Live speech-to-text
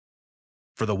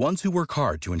For the ones who work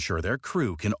hard to ensure their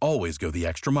crew can always go the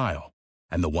extra mile,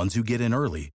 and the ones who get in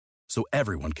early so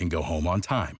everyone can go home on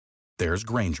time, there's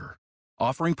Grainger,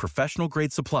 offering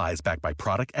professional-grade supplies backed by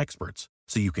product experts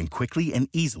so you can quickly and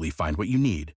easily find what you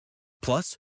need.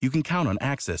 Plus, you can count on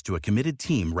access to a committed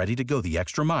team ready to go the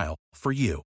extra mile for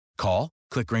you. Call,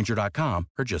 click Grainger.com,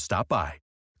 or just stop by.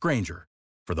 Grainger,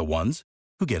 for the ones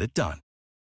who get it done.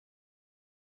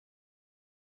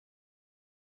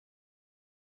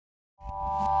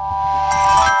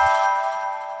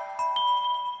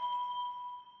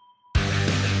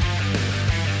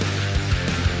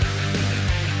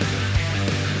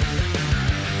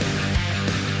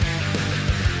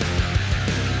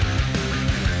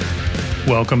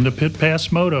 Welcome to Pit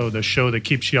Pass Moto, the show that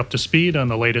keeps you up to speed on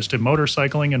the latest in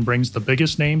motorcycling and brings the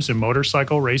biggest names in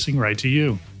motorcycle racing right to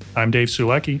you. I'm Dave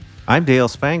Sulecki. I'm Dale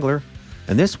Spangler,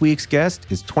 and this week's guest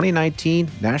is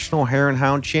 2019 National Hare and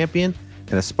Hound Champion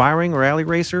and aspiring rally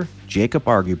racer Jacob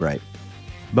Argybright.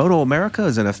 Moto America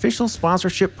is an official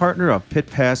sponsorship partner of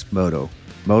Pit Pass Moto.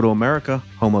 Moto America,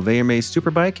 home of AMA's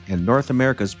Superbike and North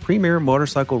America's premier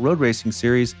motorcycle road racing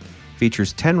series,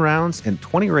 features 10 rounds and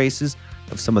 20 races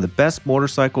of some of the best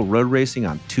motorcycle road racing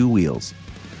on two wheels.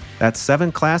 That's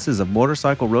 7 classes of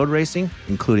motorcycle road racing,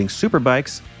 including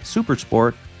Superbikes, Super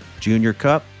Sport, Junior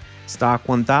Cup, Stock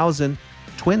 1000,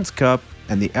 Twins Cup,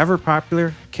 and the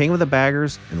ever-popular King of the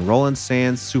Baggers and Roland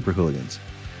Sands Super Hooligans.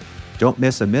 Don't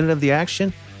miss a minute of the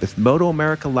action with Moto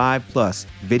America Live Plus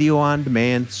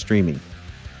video-on-demand streaming.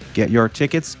 Get your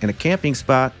tickets and a camping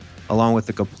spot along with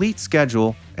the complete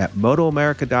schedule at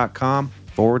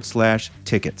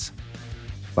motoamerica.com/tickets.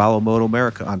 Follow Moto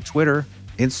America on Twitter,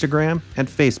 Instagram, and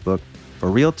Facebook for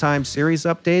real-time series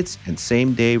updates and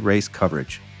same-day race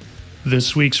coverage.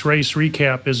 This week's race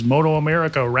recap is Moto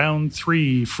America Round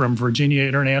 3 from Virginia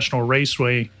International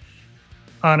Raceway.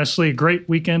 Honestly, a great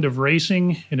weekend of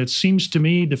racing, and it seems to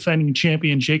me defending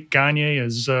champion Jake Gagne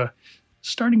is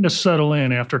starting to settle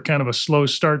in after kind of a slow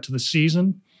start to the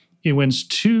season. He wins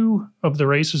 2 of the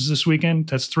races this weekend.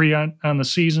 That's 3 on the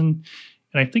season.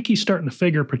 And I think he's starting to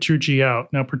figure Petrucci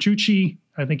out. Now, Petrucci,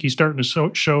 I think he's starting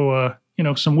to show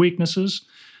some weaknesses.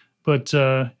 But,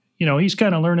 he's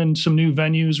kind of learning some new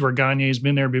venues where Gagne's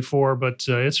been there before. But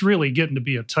it's really getting to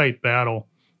be a tight battle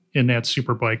in that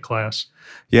Superbike class.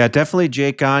 Yeah, definitely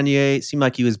Jake Gagne. Seemed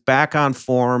like he was back on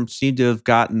form. Seemed to have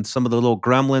gotten some of the little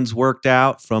gremlins worked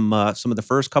out from some of the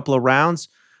first couple of rounds.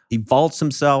 He vaults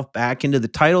himself back into the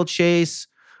title chase.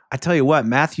 I tell you what,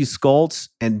 Matthew Skoltz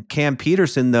and Cam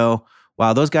Peterson, though,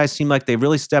 wow, those guys seem like they've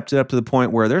really stepped it up to the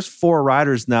point where there's 4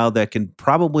 riders now that can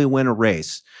probably win a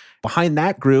race. Behind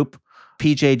that group,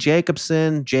 PJ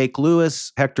Jacobson, Jake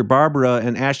Lewis, Hector Barbera,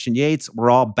 and Ashton Yates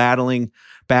were all battling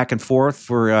back and forth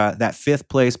for that 5th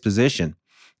place position.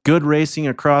 Good racing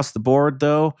across the board,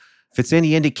 though. If it's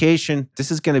any indication,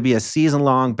 this is going to be a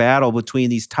season-long battle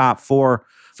between these top 4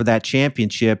 for that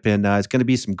championship, and it's going to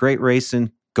be some great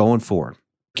racing going forward.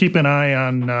 Keep an eye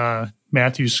on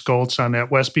Matthew Skoltz on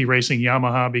that Westby Racing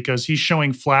Yamaha because he's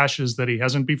showing flashes that he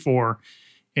hasn't before,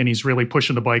 and he's really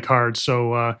pushing the bike hard.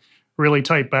 So really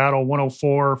tight battle,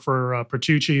 104 for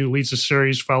Petrucci, who leads the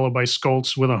series, followed by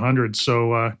Skoltz with 100.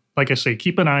 So like I say,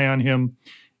 keep an eye on him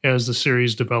as the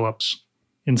series develops.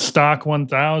 In Stock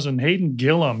 1000, Hayden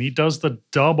Gillum, he does the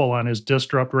double on his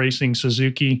Disrupt Racing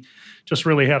Suzuki. Just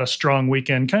really had a strong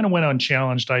weekend. Kind of went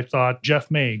unchallenged, I thought. Jeff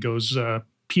May goes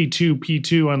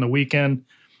P2 on the weekend.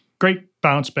 Great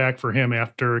bounce back for him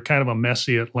after kind of a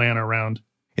messy Atlanta round.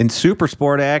 In Super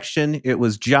Sport action, it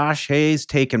was Josh Hayes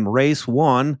taking race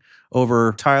 1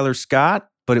 over Tyler Scott,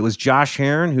 but it was Josh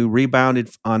Herron who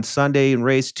rebounded on Sunday in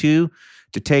race 2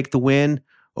 to take the win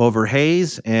over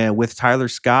Hayes, and with Tyler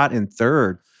Scott in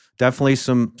 3rd. Definitely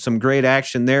some great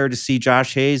action there to see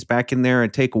Josh Hayes back in there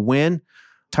and take a win.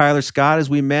 Tyler Scott, as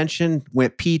we mentioned,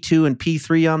 went P2 and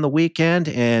P3 on the weekend,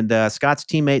 and Scott's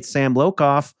teammate Sam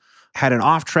Lokoff had an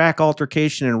off-track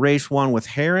altercation in race 1 with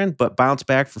Herron, but bounced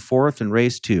back for 4th in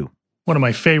race 2. One of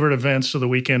my favorite events of the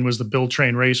weekend was the Build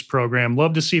Train Race program.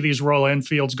 Love to see these Royal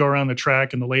Enfields go around the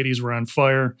track, and the ladies were on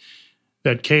fire.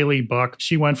 That Kaylee Buck,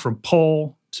 she went from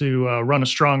pole to run a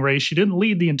strong race. She didn't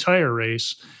lead the entire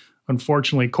race.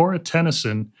 Unfortunately, Cora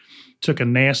Tennyson took a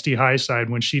nasty high side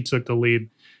when she took the lead.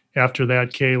 After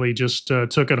that, Kaylee just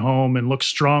took it home and looked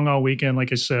strong all weekend.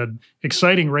 Like I said,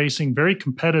 exciting racing, very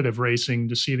competitive racing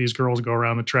to see these girls go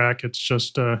around the track. It's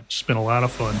just been a lot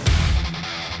of fun.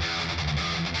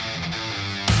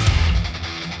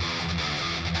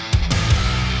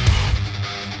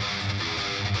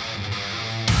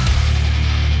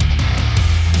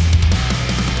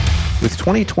 With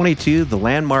 2022, the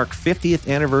landmark 50th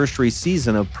anniversary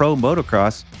season of Pro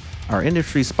Motocross, Our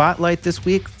industry spotlight this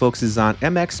week focuses on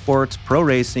MX Sports Pro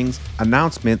Racing's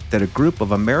announcement that a group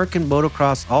of American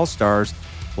motocross all-stars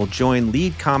will join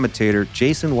lead commentator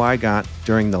Jason Wygant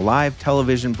during the live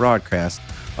television broadcast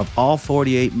of all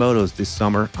 48 motos this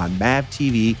summer on MAV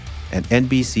TV and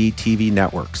NBC TV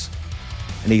networks.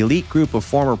 An elite group of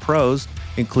former pros,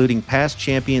 including past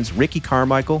champions Ricky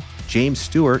Carmichael, James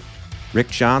Stewart, Rick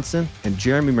Johnson, and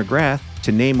Jeremy McGrath,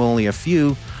 to name only a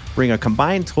few, bring a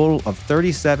combined total of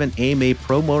 37 AMA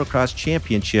Pro Motocross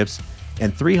Championships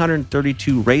and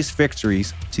 332 race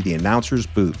victories to the announcer's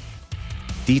booth.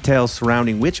 Details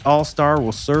surrounding which all-star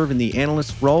will serve in the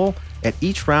analyst role at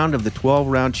each round of the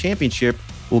 12-round championship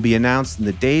will be announced in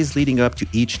the days leading up to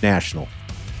each national.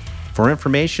 For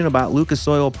information about Lucas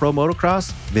Oil Pro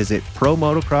Motocross, visit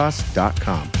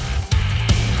promotocross.com.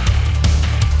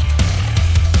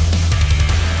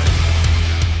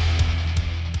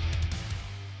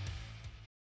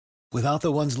 Without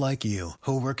the ones like you,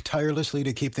 who work tirelessly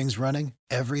to keep things running,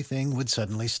 everything would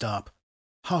suddenly stop.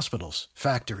 Hospitals,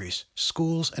 factories,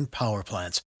 schools, and power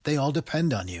plants, they all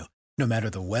depend on you. No matter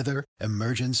the weather,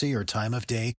 emergency, or time of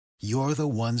day, you're the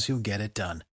ones who get it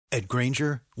done. At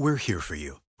Grainger, we're here for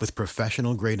you with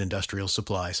professional-grade industrial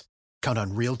supplies. Count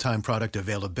on real-time product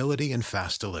availability and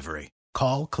fast delivery.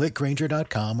 Call, click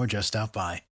Grainger.com, or just stop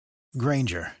by.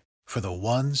 Grainger, for the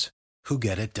ones who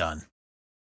get it done.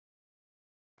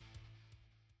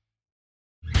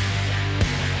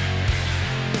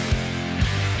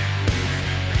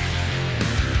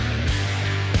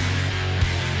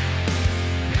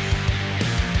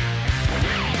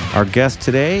 Our guest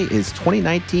today is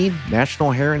 2019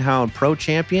 National Hare and Hound Pro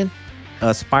Champion,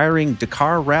 aspiring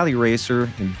Dakar rally racer,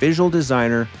 and visual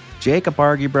designer, Jacob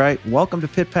Argybright. Welcome to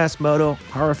Pit Pass Moto.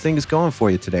 How are things going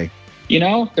for you today? You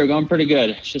know, they're going pretty good.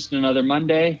 It's just another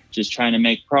Monday, just trying to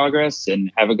make progress and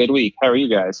have a good week. How are you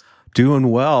guys? Doing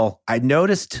well. I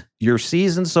noticed your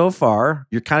season so far,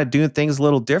 you're kind of doing things a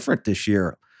little different this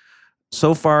year.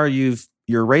 So far,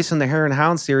 you're racing the Hare and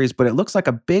Hound series, but it looks like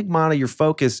a big amount of your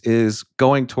focus is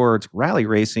going towards rally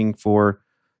racing for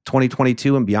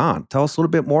 2022 and beyond. Tell us a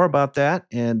little bit more about that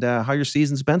and how your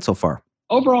season's been so far.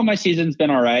 Overall, my season's been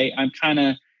all right. I'm kind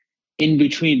of in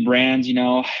between brands. You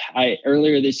know,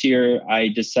 earlier this year, I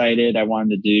decided I wanted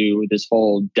to do this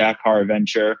whole Dakar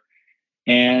venture.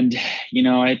 And, you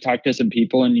know, I had talked to some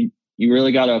people, and you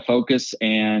really got to focus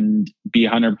and be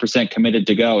 100% committed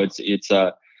to go. It's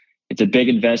a big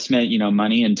investment, you know,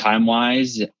 money and time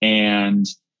wise. And,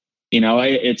 you know,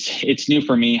 it's new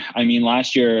for me. I mean,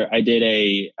 last year I did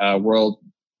a world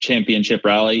championship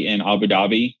rally in Abu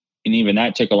Dhabi, and even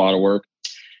that took a lot of work.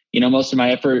 You know, most of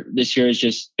my effort this year has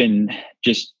just been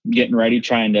getting ready,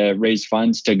 trying to raise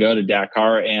funds to go to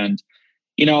Dakar. And,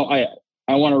 you know,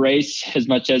 I want to race as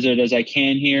much desert as I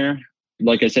can here.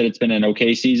 Like I said, it's been an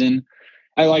okay season.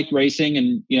 I like racing,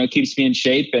 and, you know, it keeps me in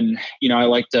shape. And, you know, I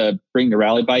like to bring the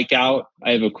rally bike out.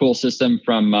 I have a cool system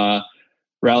from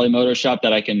Rally Moto Shop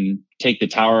that I can take the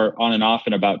tower on and off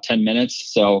in about 10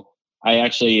 minutes. So I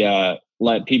actually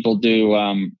let people do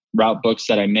route books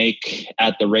that I make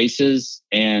at the races.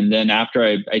 And then after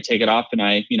I take it off and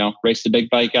I, you know, race the big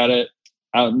bike out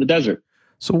in the desert.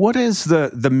 So what is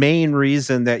the main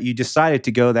reason that you decided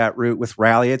to go that route with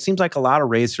rally? It seems like a lot of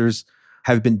racers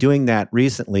have been doing that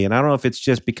recently. And I don't know if it's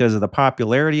just because of the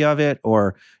popularity of it,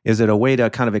 or is it a way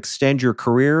to kind of extend your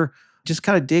career? Just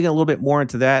kind of dig a little bit more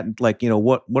into that. And like, you know,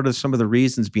 what are some of the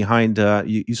reasons behind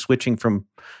you switching from,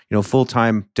 you know,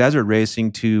 full-time desert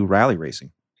racing to rally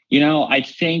racing? You know, I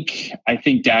think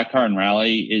Dakar and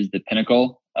rally is the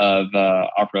pinnacle of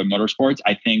off-road motorsports.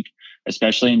 I think,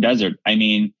 especially in desert. I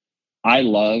mean, I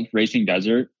love racing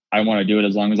desert. I want to do it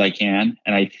as long as I can.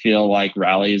 And I feel like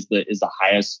rally is the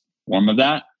highest form of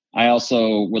that. I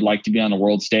also would like to be on the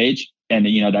world stage, and,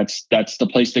 you know, that's the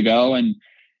place to go. And,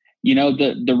 you know,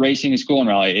 the racing is cool in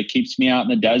rally. It keeps me out in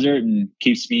the desert and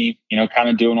keeps me, you know, kind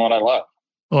of doing what I love.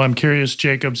 Well, I'm curious,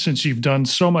 Jacob, since you've done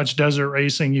so much desert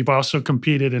racing, you've also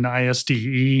competed in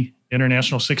ISDE,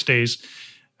 International 6 Days.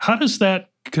 How does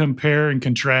that compare and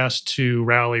contrast to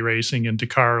rally racing and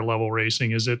Dakar level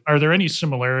racing? Are there any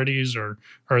similarities, or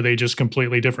are they just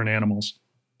completely different animals?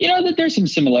 You know, that there's some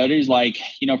similarities, like,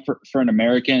 you know, for an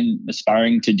American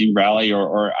aspiring to do rally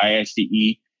or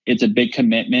ISDE, it's a big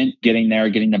commitment getting there,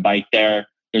 getting the bike there.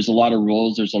 There's a lot of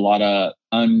rules. There's a lot of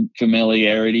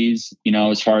unfamiliarities, you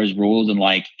know, as far as rules and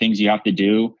like things you have to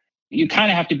do. You kind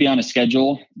of have to be on a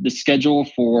schedule. The schedule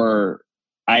for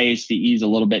ISDE is a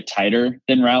little bit tighter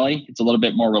than rally. It's a little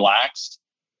bit more relaxed.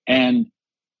 And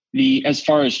as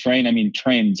far as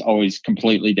train's always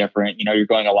completely different. You know, you're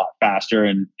going a lot faster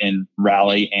in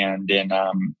rally and in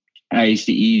ISDE.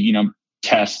 You know,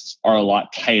 tests are a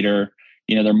lot tighter.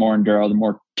 They're more enduro, they're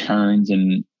more turns,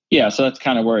 and yeah, so that's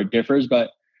kind of where it differs.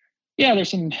 But yeah, there's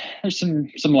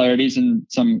some similarities and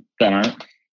some that aren't.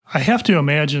 I have to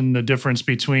imagine the difference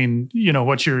between,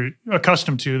 what you're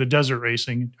accustomed to, the desert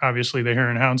racing, obviously the Hare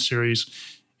and Hound series,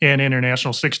 and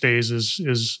International 6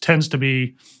 Days tends to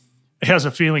be, has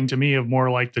a feeling to me of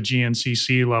more like the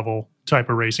GNCC level type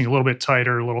of racing, a little bit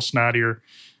tighter, a little snottier.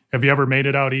 Have you ever made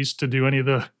it out east to do any of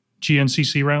the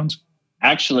GNCC rounds?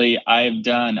 Actually, I've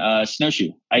done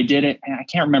snowshoe. I did it, I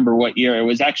can't remember what year. It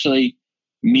was actually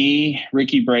me,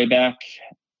 Ricky Brayback,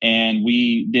 and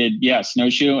we did,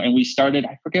 snowshoe. And we started,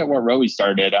 I forget what row we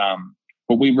started,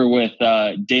 but we were with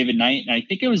David Knight. And I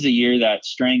think it was the year that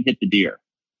Strang hit the deer.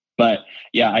 But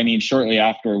yeah, shortly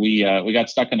after we got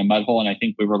stuck in a mud hole, and I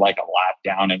think we were like a lap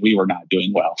down and we were not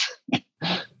doing well.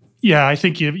 Yeah, I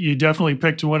think you definitely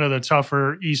picked one of the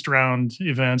tougher East Round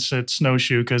events at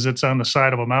Snowshoe because it's on the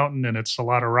side of a mountain and it's a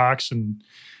lot of rocks and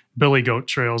billy goat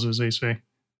trails, as they say.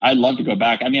 I'd love to go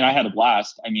back. I had a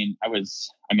blast. I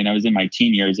was in my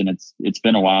teen years, and it's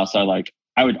been a while. So if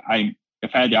I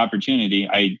had the opportunity,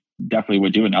 I definitely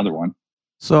would do another one.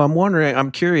 So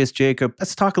I'm curious, Jacob,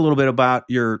 let's talk a little bit about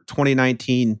your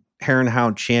 2019 Hare and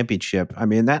Hound Championship.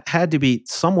 That had to be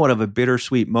somewhat of a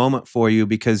bittersweet moment for you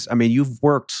because, you've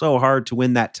worked so hard to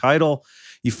win that title.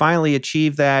 You finally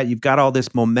achieved that. You've got all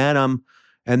this momentum,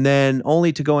 and then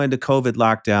only to go into COVID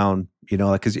lockdown,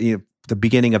 because the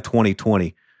beginning of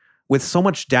 2020. With so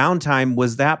much downtime,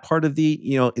 was that part of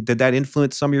did that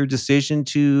influence some of your decision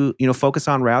to, focus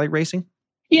on rally racing?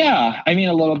 Yeah, a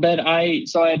little bit. I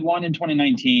had won in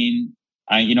 2019.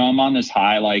 I'm on this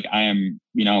high, like I am,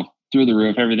 through the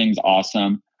roof. Everything's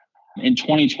awesome. In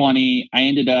 2020, I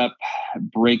ended up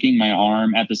breaking my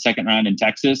arm at the second round in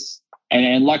Texas.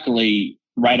 And luckily,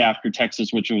 right after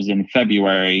Texas, which was in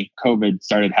February, COVID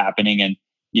started happening and,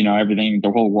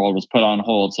 the whole world was put on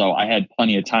hold. So I had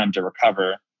plenty of time to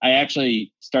recover. I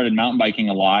actually started mountain biking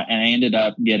a lot, and I ended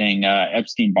up getting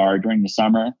Epstein-Barr during the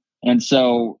summer. And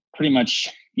so pretty much,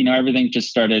 everything just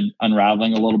started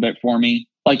unraveling a little bit for me.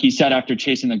 Like you said, after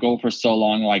chasing the goal for so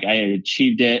long, like I had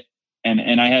achieved it.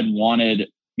 And I had wanted,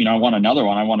 I won another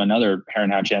one. I won another Hare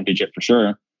and Hound championship for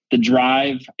sure. The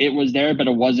drive, it was there, but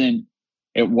it wasn't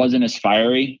as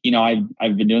fiery.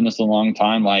 I've been doing this a long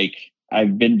time. Like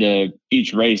I've been to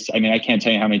each race. I can't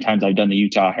tell you how many times I've done the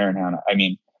Utah Hare and Hound.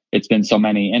 It's been so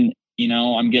many. And,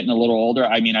 I'm getting a little older.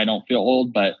 I don't feel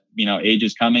old, but, age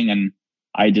is coming. And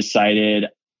I decided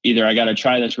either I got to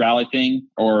try this rally thing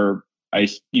or I,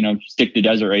 stick to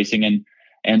desert racing.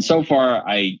 And so far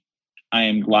I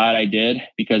am glad I did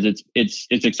because it's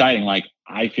exciting. Like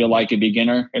I feel like a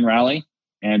beginner in rally.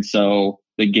 And so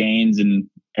the gains and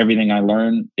everything I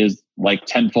learn is like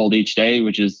tenfold each day,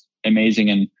 which is amazing.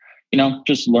 And,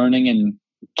 just learning and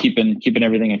keeping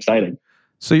everything excited.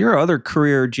 So your other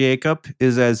career, Jacob,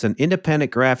 is as an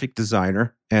independent graphic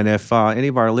designer. And if any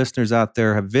of our listeners out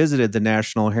there have visited the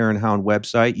National Hare and Hound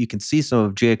website, you can see some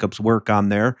of Jacob's work on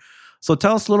there. So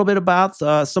tell us a little bit about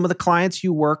some of the clients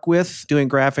you work with doing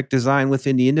graphic design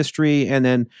within the industry, and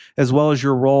then as well as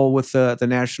your role with the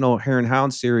National Hare and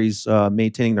Hound series,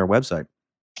 maintaining their website.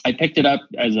 I picked it up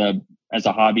as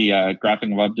a hobby, graphic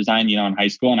and web design, in high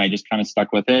school, and I just kind of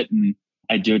stuck with it. And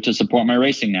I do it to support my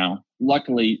racing now.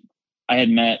 Luckily, I had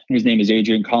met, his name is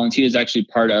Adrian Collins. He is actually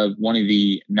part of one of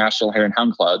the National Hare and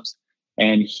Hound clubs.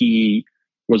 And he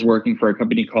was working for a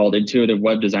company called Intuitive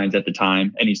Web Designs at the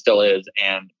time, and he still is.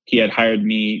 And he had hired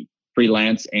me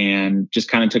freelance and just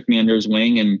kind of took me under his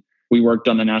wing. And we worked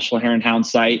on the National Hare and Hound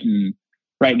site. And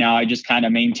right now I just kind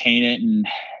of maintain it and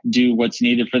do what's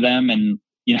needed for them. And,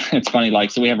 it's funny,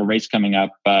 so we have a race coming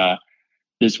up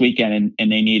this weekend,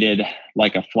 and they needed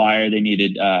like a flyer. They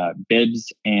needed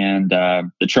bibs and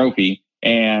the trophy.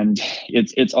 And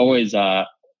it's always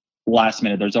last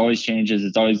minute. There's always changes.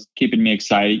 It's always keeping me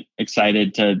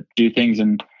excited to do things.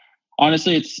 And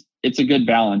honestly, it's a good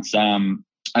balance.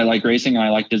 I like racing and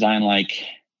I like design. Like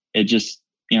it just,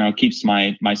 keeps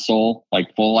my soul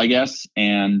like full, I guess.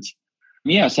 And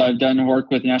yeah, so I've done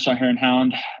work with National Hare and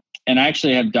Hound, and I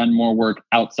actually have done more work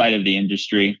outside of the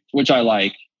industry, which I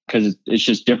like because it's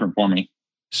just different for me.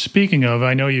 Speaking of,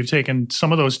 I know you've taken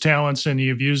some of those talents and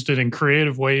you've used it in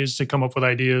creative ways to come up with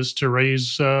ideas to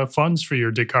raise funds for your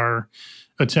Dakar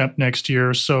attempt next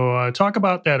year. So talk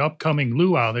about that upcoming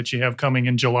luau that you have coming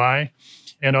in July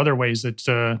and other ways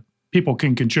that people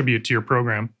can contribute to your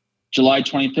program. July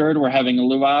 23rd, we're having a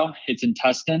luau. It's in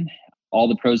Tustin. All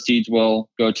the proceeds will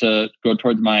go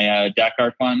towards my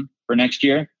Dakar fund for next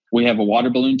year. We have a water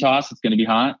balloon toss. It's going to be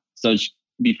hot, so it should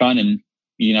be fun. And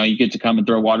you get to come and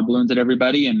throw water balloons at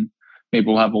everybody, and maybe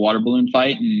we'll have a water balloon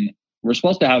fight. And we're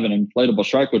supposed to have an inflatable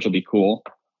shark, which will be cool.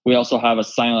 We also have a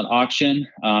silent auction.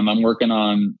 I'm working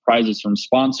on prizes from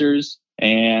sponsors,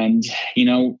 and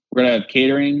we're gonna have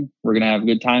catering. We're gonna have a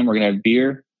good time. We're gonna have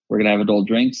beer. We're gonna have adult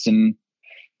drinks, and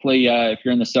hopefully, if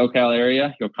you're in the SoCal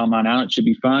area, you'll come on out. It should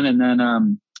be fun. And then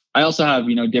I also have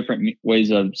different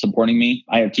ways of supporting me.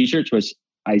 I have T-shirts, which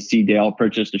I see Dale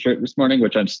purchased a shirt this morning,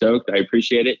 which I'm stoked. I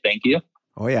appreciate it. Thank you.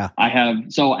 Oh yeah. I have,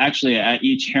 so actually at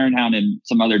each Hare and Hound and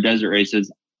some other desert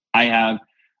races, I have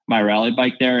my rally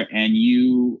bike there, and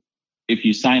if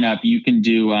you sign up, you can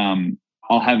do,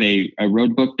 I'll have a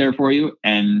road book there for you,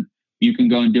 and you can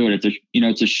go and do it.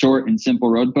 It's a short and simple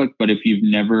road book, but if you've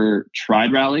never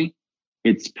tried rally,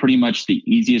 it's pretty much the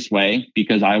easiest way,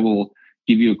 because I will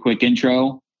give you a quick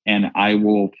intro and I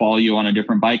will follow you on a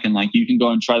different bike, and you can go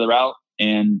and try the route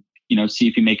and, see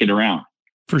if you make it around.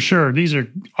 For sure. These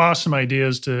are awesome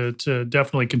ideas to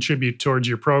definitely contribute towards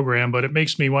your program, but it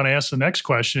makes me want to ask the next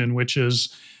question, which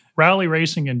is rally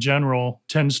racing in general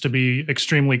tends to be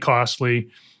extremely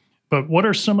costly, but what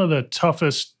are some of the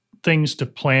toughest things to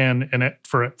plan and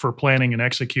for planning and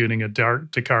executing a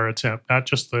Dakar attempt? Not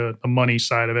just the money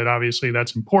side of it. Obviously,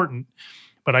 that's important,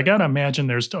 but I got to imagine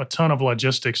there's a ton of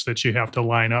logistics that you have to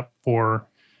line up for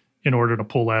in order to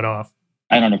pull that off.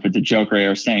 I don't know if it's a joke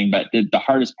or saying, but the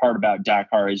hardest part about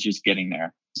Dakar is just getting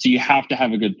there. So you have to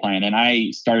have a good plan. And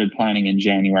I started planning in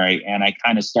January, and I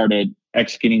kind of started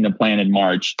executing the plan in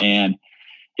March, and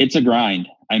it's a grind.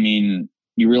 I mean,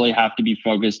 you really have to be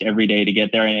focused every day to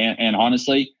get there. And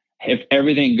honestly, if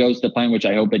everything goes to plan, which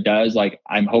I hope it does,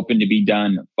 I'm hoping to be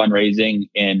done fundraising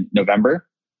in November.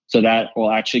 So that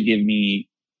will actually give me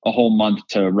a whole month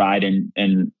to ride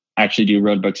and actually do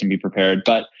road books and be prepared.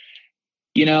 But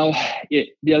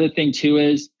the other thing too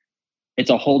is it's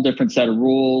a whole different set of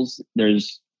rules.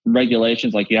 There's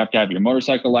regulations, you have to have your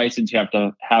motorcycle license. You have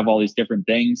to have all these different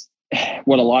things.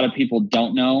 What a lot of people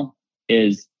don't know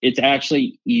is it's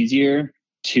actually easier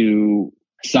to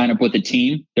sign up with a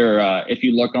team. If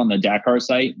you look on the Dakar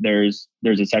site, there's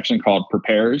a section called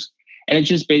Preparers, and it's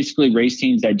just basically race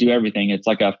teams that do everything. It's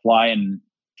like a fly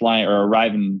or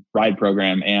arrive and ride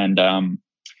program. And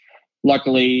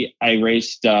luckily, I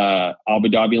raced Abu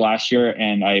Dhabi last year,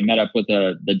 and I met up with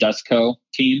the Dusko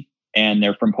team, and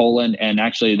they're from Poland. And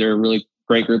actually, they're a really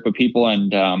great group of people,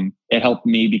 and it helped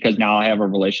me because now I have a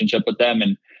relationship with them.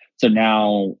 And so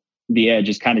now the edge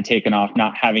is kind of taken off,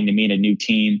 not having to meet a new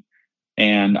team.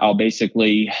 And I'll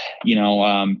basically,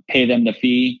 pay them the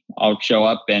fee. I'll show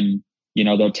up, and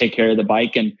they'll take care of the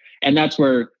bike, and that's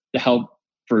where the help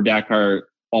for Dakar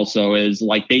also is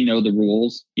they know the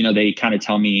rules. They kind of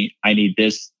tell me I need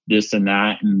this, and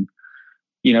that, and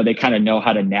they kind of know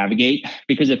how to navigate.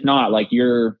 Because if not,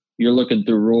 you're looking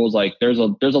through rules, there's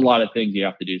a lot of things you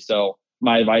have to do. So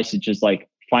my advice is just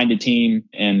find a team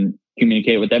and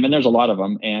communicate with them, and there's a lot of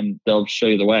them, and they'll show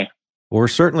you the way. We're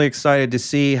certainly excited to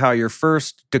see how your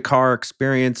first Dakar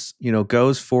experience,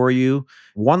 goes for you.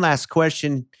 One last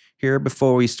question here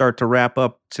before we start to wrap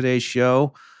up today's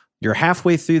show. You're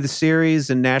halfway through the series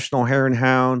in National Hare and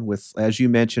Hound with, as you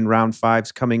mentioned, round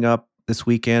 5's coming up this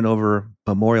weekend over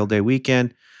Memorial Day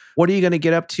weekend. What are you going to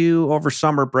get up to over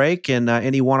summer break, and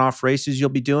any one-off races you'll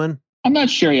be doing? I'm not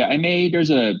sure yet.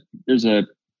 There's a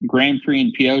Grand Prix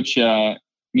in Pioche.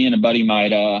 Me and a buddy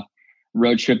might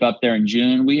road trip up there in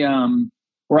June.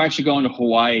 We're actually going to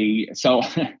Hawaii. So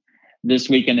this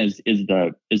weekend is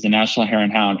the National Hare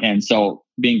and Hound, and so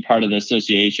being part of the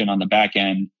association on the back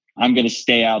end, I'm going to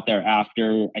stay out there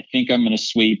after. I think I'm going to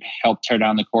sweep, help tear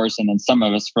down the course. And then some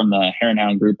of us from the Hare and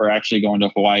Hound group are actually going to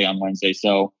Hawaii on Wednesday.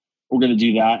 So we're going to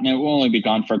do that. And it will only be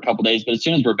gone for a couple of days. But as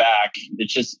soon as we're back,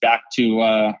 it's just back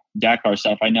to Dakar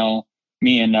stuff. I know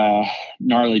me and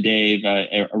Gnarly Dave,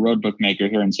 a road bookmaker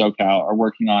here in SoCal, are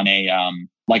working on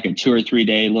a 2 or 3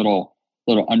 day little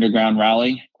underground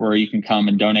rally where you can come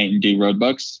and donate and do road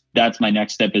books. That's my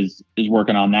next step is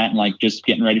working on that and just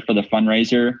getting ready for the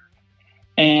fundraiser.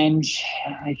 And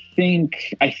I think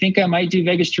I might do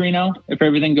Vegas to Reno if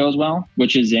everything goes well,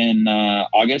 which is in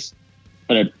August,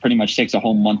 but it pretty much takes a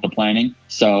whole month of planning.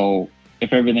 So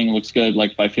if everything looks good,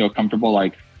 if I feel comfortable,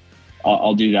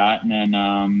 I'll do that. And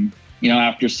then,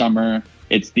 after summer,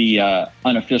 it's the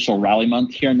unofficial rally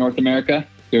month here in North America.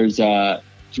 There's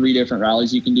 3 different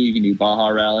rallies you can do. You can do Baja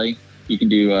Rally, you can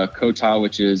do COTA,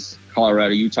 which is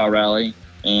Colorado, Utah Rally,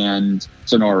 and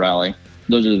Sonora Rally.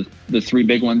 Those are the 3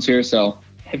 big ones here. So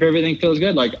if everything feels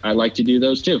good, I like to do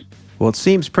those too. Well, it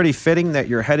seems pretty fitting that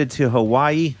you're headed to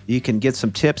Hawaii. You can get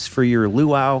some tips for your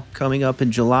luau coming up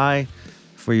in July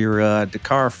for your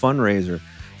Dakar fundraiser.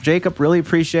 Jacob, really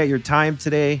appreciate your time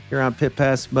today here on Pit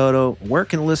Pass Moto. Where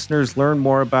can listeners learn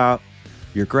more about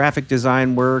your graphic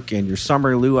design work and your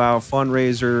summer luau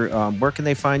fundraiser, where can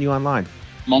they find you online?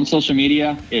 I'm on social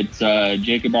media. It's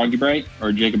Jacob Argybright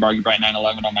or Jacob Argybright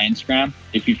 911 on my Instagram.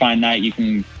 If you find that, you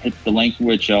can hit the link,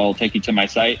 which will take you to my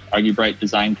site,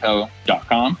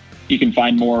 argybrightdesignco.com. You can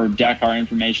find more Dakar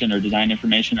information or design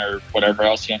information or whatever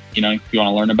else, if you want to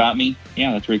learn about me.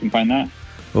 Yeah, that's where you can find that.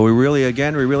 Well, we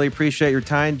really appreciate your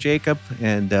time, Jacob,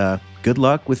 and good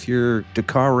luck with your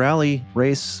Dakar Rally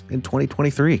race in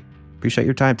 2023. Appreciate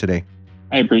your time today.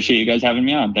 I appreciate you guys having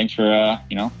me on. Thanks for,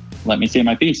 letting me say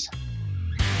my piece.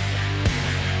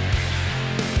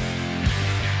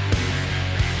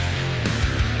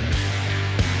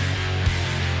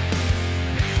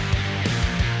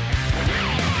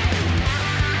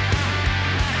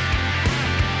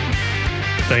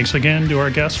 Thanks again to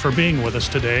our guests for being with us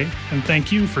today, and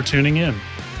thank you for tuning in.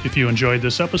 If you enjoyed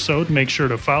this episode, make sure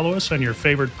to follow us on your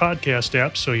favorite podcast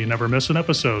app so you never miss an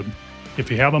episode. If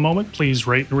you have a moment, please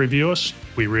rate and review us.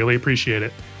 We really appreciate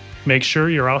it. Make sure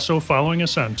you're also following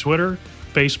us on Twitter,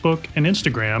 Facebook, and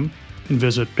Instagram, and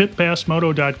visit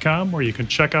pitpassmoto.com where you can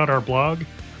check out our blog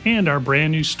and our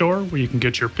brand new store where you can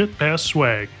get your Pit Pass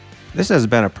swag. This has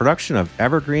been a production of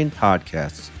Evergreen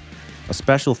Podcasts. A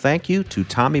special thank you to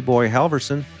Tommy Boy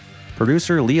Halverson,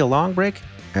 producer Leah Longbreak,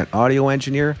 and audio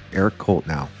engineer Eric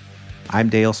Coltnow. I'm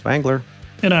Dale Spangler.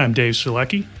 And I'm Dave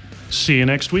Selecki. See you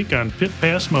next week on Pit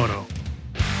Pass Moto.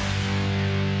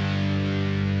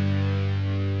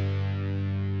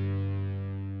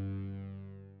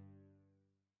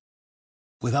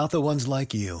 Without the ones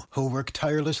like you, who work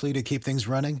tirelessly to keep things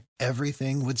running,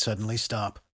 everything would suddenly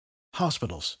stop.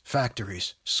 Hospitals,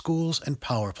 factories, schools, and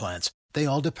power plants, they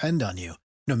all depend on you.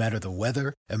 No matter the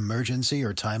weather, emergency,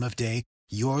 or time of day,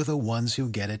 you're the ones who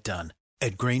get it done.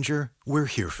 At Grainger, we're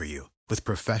here for you with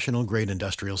professional-grade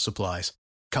industrial supplies.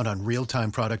 Count on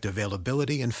real-time product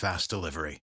availability and fast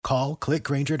delivery. Call, click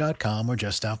Grainger.com, or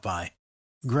just stop by.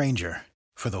 Grainger,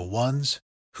 for the ones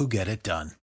who get it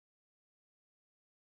done.